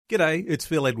G'day, it's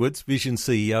Phil Edwards, Vision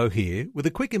CEO here, with a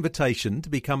quick invitation to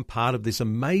become part of this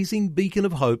amazing beacon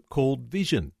of hope called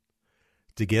Vision.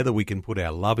 Together we can put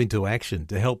our love into action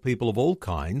to help people of all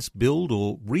kinds build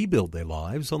or rebuild their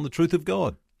lives on the truth of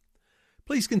God.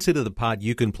 Please consider the part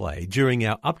you can play during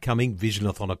our upcoming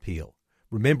Visionathon appeal,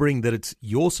 remembering that it's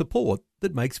your support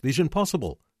that makes Vision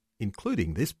possible,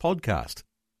 including this podcast.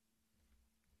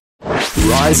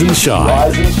 Rise and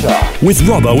Shine with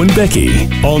Robbo and Becky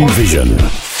on Vision.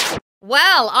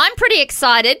 Well, I'm pretty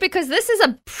excited because this is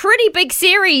a pretty big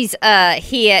series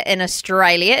here in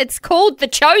Australia. It's called The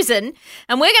Chosen,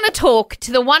 and we're going to talk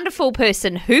to the wonderful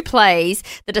person who plays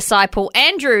the disciple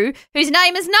Andrew, whose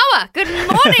name is Noah. Good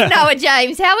morning, Noah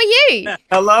James. How are you?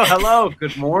 Hello.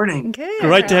 Good morning. Good.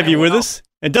 Great to have you with us.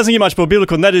 It doesn't get much more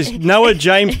biblical than that. Is Noah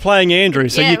James playing Andrew,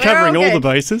 so Yeah, you're covering we're all all the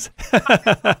good. bases.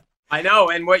 I know,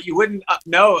 and what you wouldn't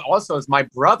know also is my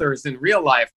brothers in real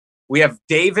life. We have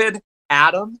David,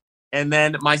 Adam, and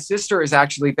then my sister is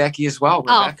actually Becky as well,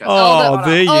 Rebecca.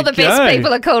 There you All the go. best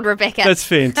people are called Rebecca. That's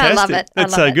fantastic. I love it.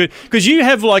 That's so good. Because you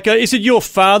have is it your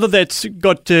father that's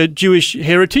got Jewish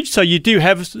heritage? So you do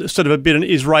have sort of a bit of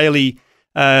Israeli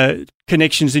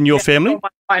connections in your family?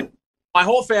 So my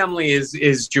whole family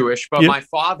is Jewish, but Yep. my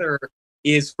father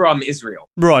is from Israel.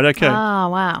 Right, okay. Oh,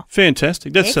 wow.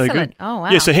 Fantastic. That's so Excellent. good. Oh, wow.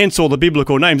 Yeah, so hence all the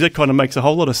biblical names. That kind of makes a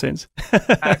whole lot of sense.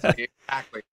 Exactly.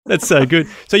 That's so good.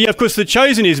 So, yeah, of course, The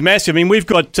Chosen is massive. I mean, we've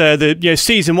got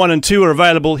season 1 and 2 are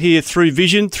available here through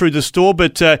Vision, through the store,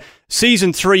 but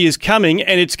season 3 is coming,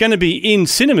 and it's going to be in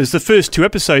cinemas, the first 2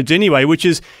 episodes anyway, which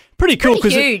is pretty cool.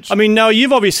 Pretty huge. I mean, Noah,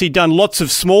 you've obviously done lots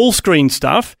of small screen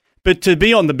stuff, but to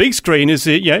be on the big screen is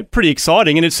pretty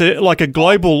exciting, and it's like a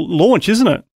global launch, isn't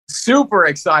it? Super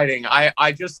exciting.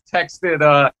 I just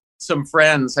texted some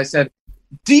friends. I said,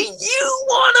 do you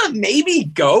want to maybe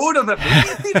go to the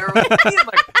movie theater with me?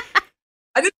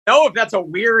 I didn't know if that's a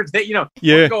weird thing,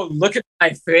 Yeah. go look at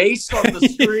my face on the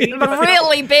screen.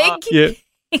 Really big.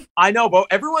 Yeah. I know, but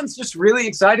everyone's just really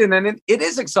excited, and it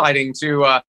is exciting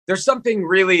to. There's something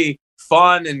really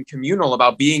fun and communal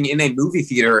about being in a movie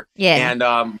theater, Yeah.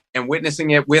 and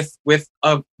witnessing it with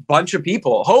a bunch of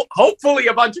people. Hopefully,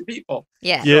 a bunch of people.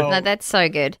 Yeah. Yeah. No, that's so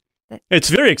good. It's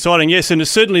very exciting, yes, and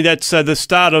certainly that's the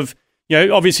start of,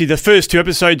 obviously the first 2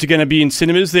 episodes are going to be in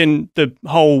cinemas, then the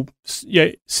whole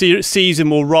season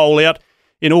will roll out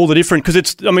in all the different,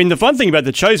 because the fun thing about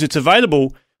The Chosen, it's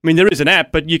available, there is an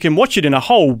app, but you can watch it in a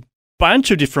whole bunch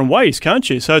of different ways, can't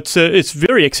you? So it's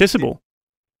very accessible.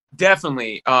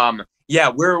 Definitely.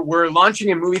 We're launching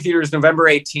in movie theaters November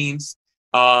 18th.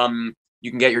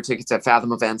 You can get your tickets at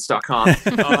fathomevents.com.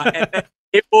 And then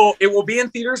it will be in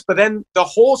theaters, but then the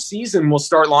whole season will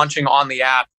start launching on the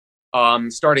app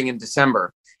starting in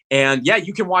December. And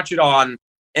you can watch it on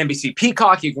NBC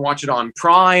Peacock, you can watch it on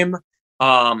Prime,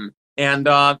 and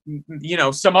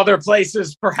some other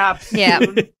places perhaps. Yeah.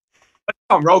 But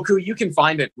on Roku, you can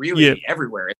find it really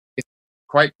everywhere. It's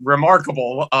quite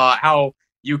remarkable how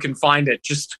you can find it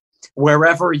just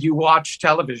wherever you watch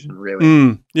television,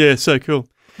 really. Yeah, so cool.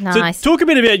 Nice. So talk a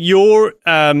bit about your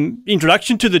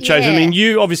introduction to The Chosen. Yeah.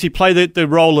 You obviously play the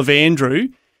role of Andrew.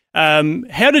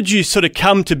 How did you sort of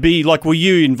come to be, were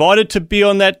you invited to be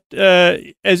on that,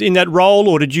 as in that role,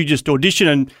 or did you just audition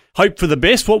and hope for the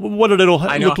best? What did it all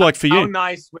look like for How you?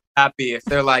 nice would that be if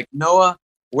they're like, Noah,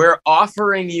 we're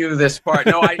offering you this part.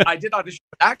 No, I did audition.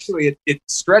 But actually, it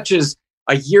stretches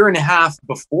a year and a half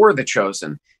before The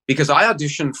Chosen, because I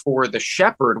auditioned for The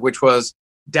Shepherd, which was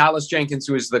Dallas Jenkins,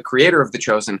 who is the creator of The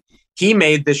Chosen. He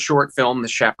made this short film, The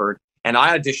Shepherd, and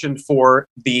I auditioned for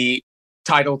the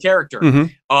title character.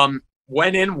 Mm-hmm.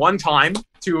 Went in one time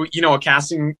to a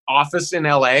casting office in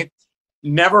LA,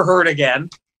 never heard again.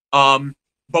 But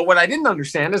what I didn't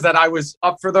understand is that I was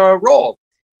up for the role.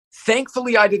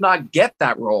 Thankfully, I did not get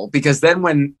that role, because then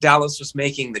when Dallas was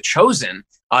making The Chosen,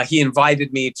 he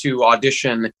invited me to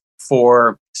audition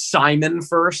for Simon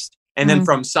first. And then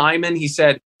from Simon, he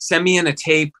said, send me in a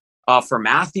tape for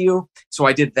Matthew. So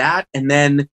I did that. And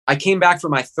then I came back for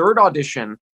my third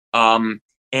audition.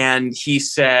 And he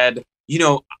said,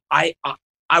 I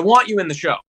want you in the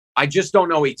show. I just don't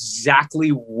know exactly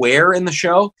where in the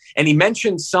show. And he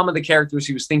mentioned some of the characters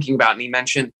he was thinking about. And he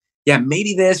mentioned,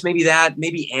 maybe this, maybe that,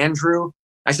 maybe Andrew.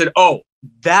 I said, oh,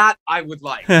 that I would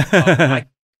like. I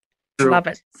Love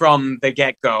it. From the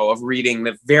get-go of reading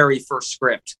the very first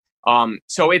script.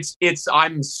 So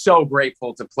I'm so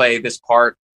grateful to play this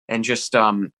part and just,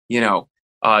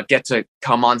 get to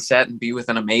come on set and be with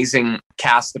an amazing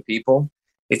cast of people.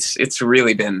 It's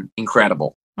really been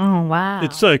incredible. Oh, wow.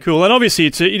 It's so cool. And obviously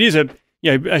it is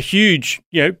a huge,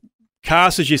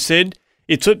 cast, as you said.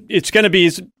 it's going to be,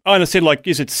 as I understand, like,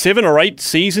 is it 7 or 8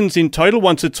 seasons in total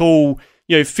once it's all,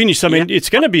 finished? I mean, it's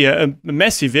going to be a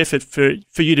massive effort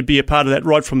for you to be a part of that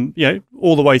right from,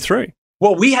 all the way through.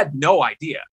 Well, we had no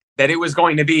idea that it was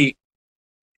going to be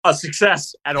a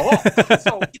success at all.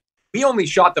 So we only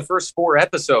shot the first 4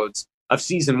 episodes of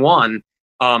season 1.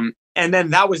 And then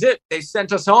that was it. They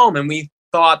sent us home and we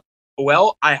thought,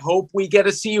 well, I hope we get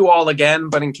to see you all again.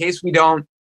 But in case we don't,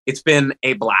 it's been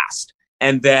a blast.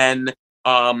 And then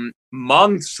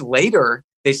months later,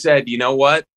 they said, you know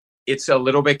what? It's a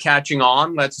little bit catching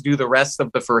on. Let's do the rest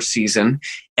of the first season.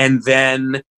 And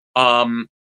then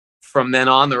from then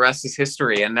on, the rest is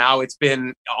history. And now it's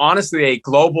been honestly a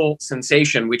global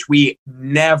sensation, which we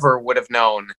never would have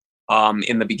known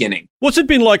in the beginning. What's it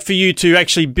been like for you to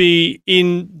actually be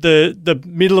in the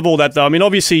middle of all that, though? I mean,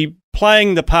 obviously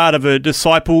playing the part of a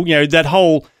disciple, that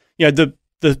whole,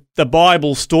 the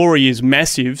Bible story is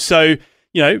massive. So,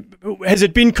 has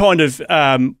it been kind of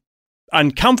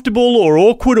uncomfortable or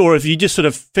awkward, or have you just sort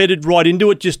of fed it right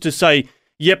into it just to say,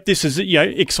 yep, this is,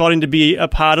 exciting to be a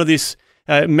part of this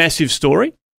massive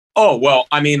story? Oh, well,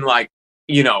 I mean,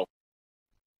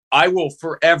 I will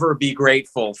forever be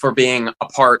grateful for being a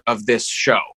part of this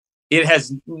show. It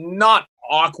has not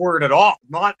awkward at all.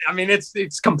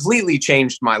 It's completely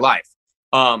changed my life.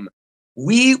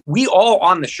 We all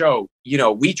on the show,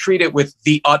 we treat it with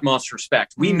the utmost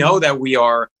respect. We know that we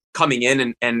are coming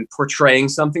in and portraying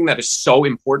something that is so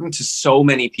important to so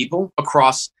many people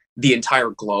across the entire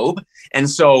globe. And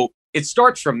so it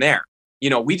starts from there.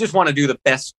 We just want to do the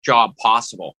best job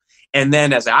possible. And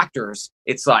then as actors,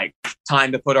 it's like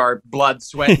time to put our blood,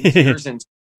 sweat, and tears into.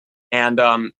 And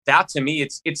that to me,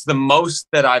 it's the most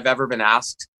that I've ever been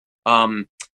asked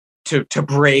to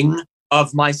bring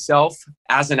of myself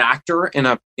as an actor in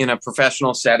a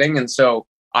professional setting. And so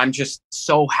I'm just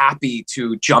so happy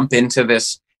to jump into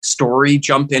this story,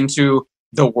 jump into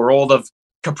the world of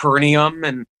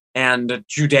Capernaum and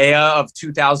Judea of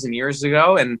 2,000 years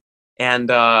ago.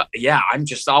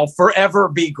 I'll forever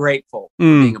be grateful for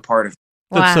being a part of it.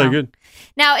 That's so good.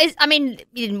 Now,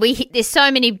 there's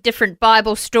so many different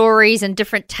Bible stories and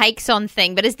different takes on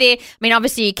things, but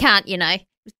obviously you can't,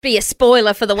 be a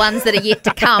spoiler for the ones that are yet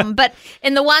to come, but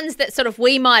in the ones that sort of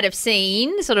we might have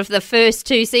seen, sort of the first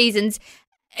 2 seasons,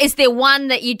 is there one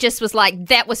that you just was like,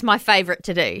 that was my favorite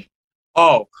to do?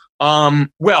 Oh,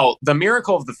 well, the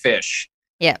miracle of the fish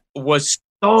was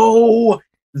so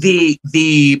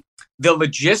the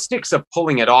logistics of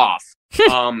pulling it off,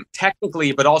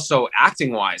 technically, but also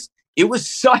acting wise, it was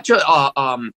such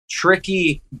a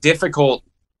tricky, difficult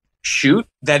shoot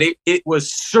that it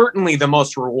was certainly the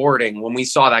most rewarding when we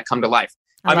saw that come to life.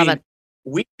 I mean,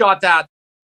 we shot that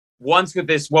once with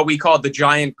this, what we called the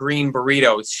giant green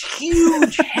burrito. It's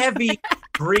huge, heavy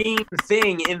green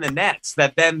thing in the nets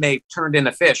that then they turned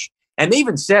into fish. And they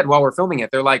even said while we're filming it,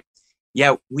 they're like,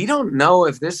 yeah, we don't know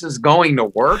if this is going to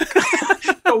work.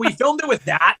 So we filmed it with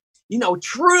that,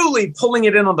 truly pulling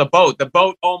it in on the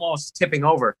boat almost tipping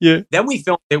over. Yeah. Then we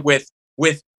filmed it with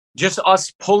just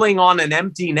us pulling on an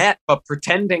empty net, but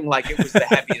pretending like it was the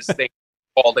heaviest thing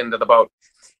hauled into the boat.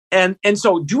 And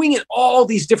so doing it all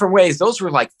these different ways, those were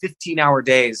like 15-hour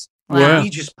days. Wow. We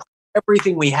just put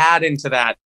everything we had into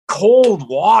that cold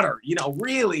water,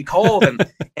 really cold.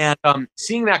 And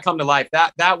seeing that come to life,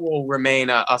 that will remain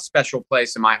a special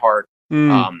place in my heart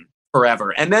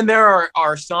forever. And then there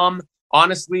are some,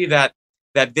 honestly, that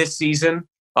this season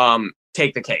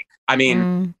take the cake. I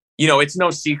mean, it's no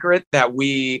secret that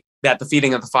the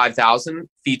feeding of the 5,000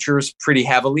 features pretty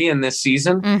heavily in this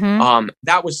season.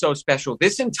 That was so special.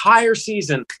 This entire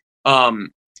season,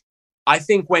 I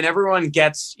think when everyone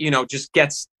gets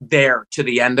there to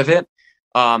the end of it,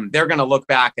 they're going to look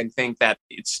back and think that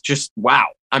it's just, wow.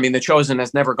 I mean, The Chosen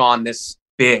has never gone this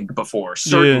big before,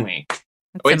 certainly. Yeah.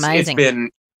 It's amazing. It's been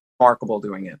remarkable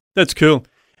doing it. That's cool.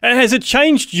 And has it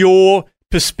changed your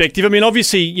perspective? I mean,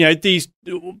 obviously, these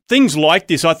things like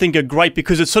this, I think, are great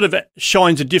because it sort of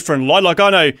shines a different light. Like,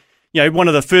 I know, one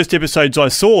of the first episodes I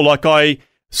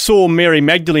saw Mary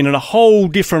Magdalene in a whole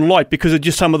different light because of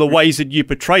just some of the ways that you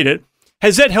portrayed it.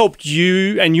 Has that helped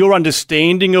you and your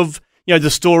understanding of, the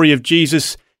story of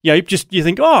Jesus? You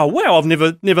think, oh, wow, I've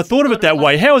never thought of it that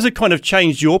way. How has it kind of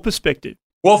changed your perspective?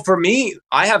 Well, for me,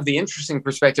 I have the interesting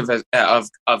perspective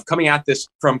of coming at this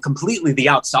from completely the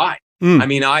outside. I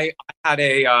mean, I had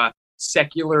a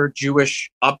secular Jewish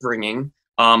upbringing.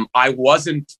 I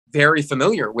wasn't very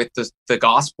familiar with the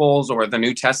Gospels or the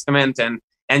New Testament.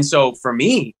 And so for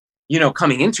me,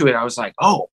 coming into it, I was like,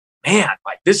 oh, man,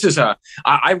 like this is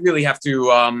I really have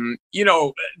to,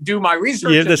 do my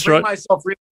research and bring myself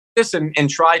really this and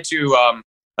try to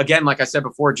again, like I said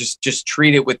before, just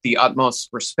treat it with the utmost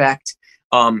respect.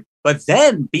 But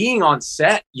then being on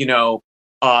set,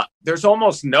 there's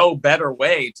almost no better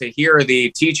way to hear the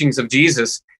teachings of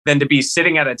Jesus than to be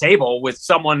sitting at a table with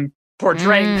someone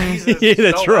portraying Jesus. Yeah,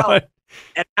 that's so well, right.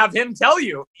 and have him tell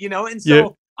you, and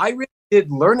so I really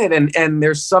did learn it. And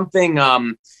there's something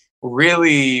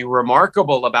really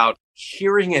remarkable about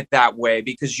hearing it that way,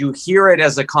 because you hear it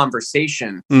as a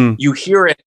conversation. You hear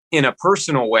it in a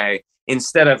personal way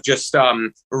instead of just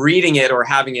reading it or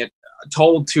having it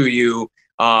told to you.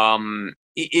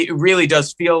 It really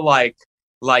does feel like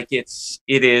it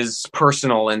is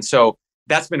personal. And so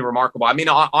that's been remarkable. I mean,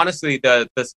 honestly, the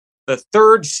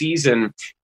third season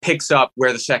picks up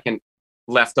where the second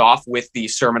left off with the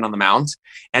Sermon on the Mount.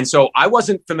 And so I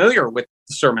wasn't familiar with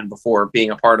the sermon before being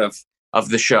a part of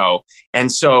the show.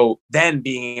 And so then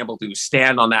being able to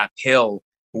stand on that hill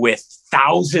with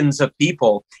thousands of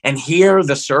people and hear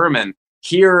the sermon,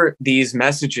 hear these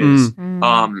messages,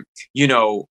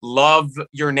 love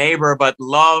your neighbor, but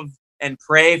love and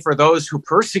pray for those who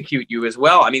persecute you as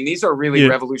well. I mean, these are really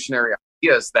revolutionary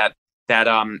ideas that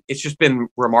it's just been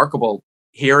remarkable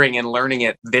hearing and learning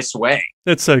it this way.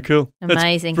 That's so cool.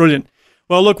 Amazing. That's brilliant.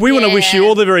 Well, look, we want to wish you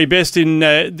all the very best in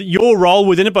your role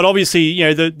within it, but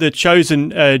obviously, the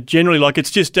Chosen generally, like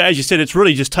it's just, as you said, it's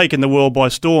really just taken the world by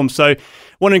storm. So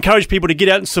want to encourage people to get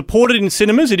out and support it in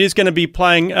cinemas. It is going to be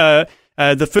playing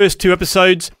the first 2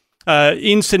 episodes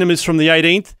in cinemas from the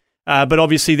 18th. But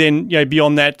obviously then,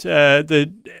 beyond that,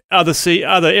 the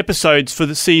other episodes for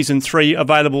the season 3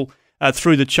 available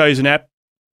through the Chosen app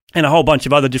and a whole bunch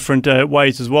of other different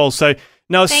ways as well. So,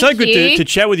 no, it's so good to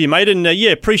chat with you, mate. And,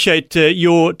 appreciate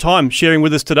your time sharing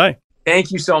with us today.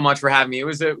 Thank you so much for having me. It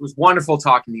was wonderful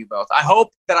talking to you both. I hope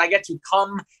that I get to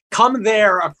come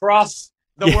there across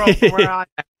the world from where I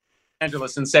am.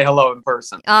 Angeles and say hello in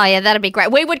person. Oh, yeah, that'd be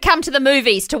great. We would come to the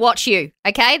movies to watch you,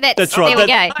 okay? That's right. There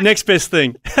we go. Next best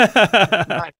thing.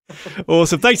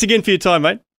 Awesome. Thanks again for your time,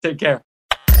 mate. Take care.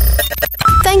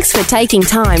 Thanks for taking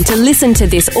time to listen to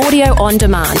this audio on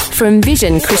demand from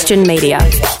Vision Christian Media.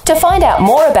 To find out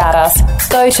more about us,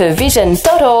 go to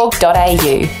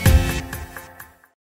vision.org.au.